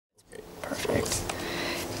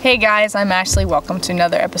Hey guys, I'm Ashley. Welcome to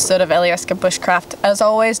another episode of Alyeska Bushcraft. As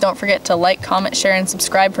always, don't forget to like, comment, share, and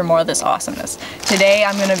subscribe for more of this awesomeness. Today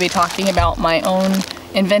I'm going to be talking about my own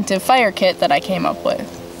inventive fire kit that I came up with.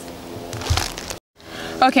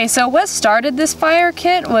 Okay, so what started this fire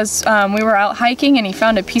kit was we were out hiking and he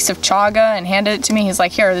found a piece of chaga and handed it to me. He's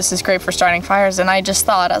like, here, this is great for starting fires. And I just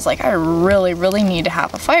thought, I was like, I really need to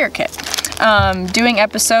have a fire kit. Doing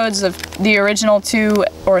episodes of the original 2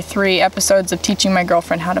 or 3 episodes of teaching my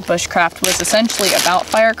girlfriend how to bushcraft was essentially about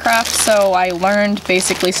firecraft, so I learned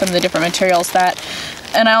basically some of the different materials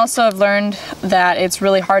and I also have learned that it's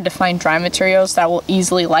really hard to find dry materials that will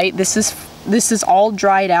easily light. This is all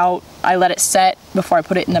dried out. I let it set before I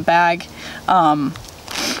put it in the bag,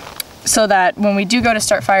 so that when we do go to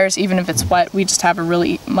start fires, even if it's wet, we just have a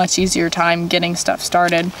really much easier time getting stuff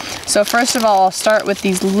started. So first of all, I'll start with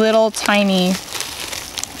these little tiny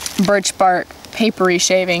birch bark papery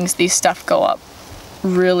shavings. These stuff go up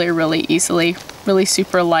really easily, really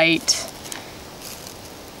super light,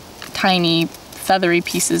 tiny feathery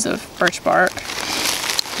pieces of birch bark.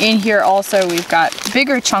 In here also we've got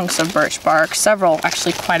bigger chunks of birch bark, several,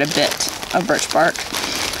 actually quite a bit of birch bark.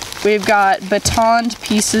 We've got batoned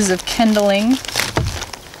pieces of kindling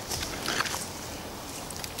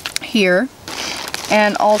here.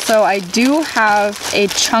 And also I do have a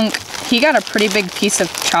chunk. He got a pretty big piece of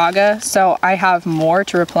chaga, so I have more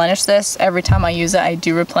to replenish this. Every time I use it, I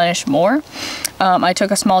do replenish more. I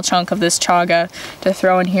took a small chunk of this chaga to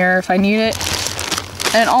throw in here if I need it.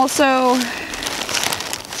 And also,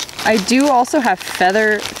 I do also have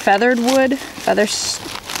feathered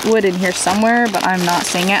wood in here somewhere, but I'm not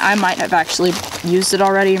seeing it. I might have actually used it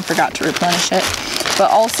already and forgot to replenish it. But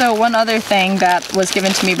also one other thing that was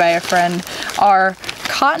given to me by a friend are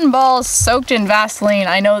cotton balls soaked in Vaseline.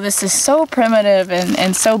 I know this is so primitive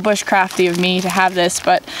and so bushcrafty of me to have this,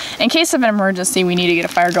 but in case of an emergency, we need to get a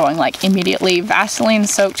fire going like immediately. Vaseline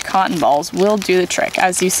soaked cotton balls will do the trick.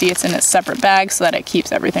 As you see, it's in a separate bag so that it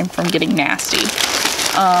keeps everything from getting nasty.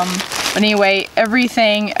 But anyway,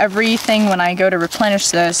 everything when I go to replenish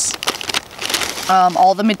this,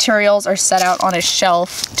 all the materials are set out on a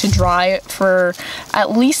shelf to dry for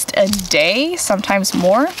at least a day, sometimes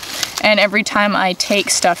more. And every time I take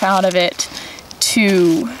stuff out of it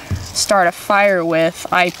to start a fire with,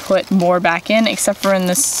 I put more back in, except for in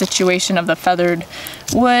this situation of the feathered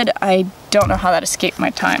wood. I don't know how that escaped my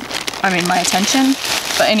attention.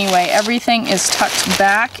 But anyway, everything is tucked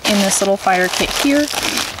back in this little fire kit here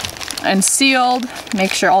and sealed.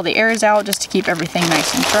 Make sure all the air is out just to keep everything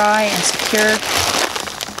nice and dry and secure.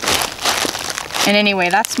 And anyway,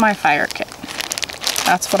 that's my fire kit.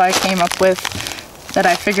 That's what I came up with that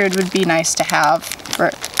I figured would be nice to have for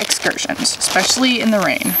excursions, especially in the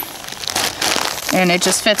rain. And it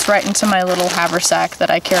just fits right into my little haversack that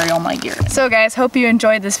I carry all my gear in. So guys, hope you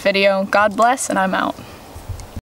enjoyed this video. God bless, and I'm out.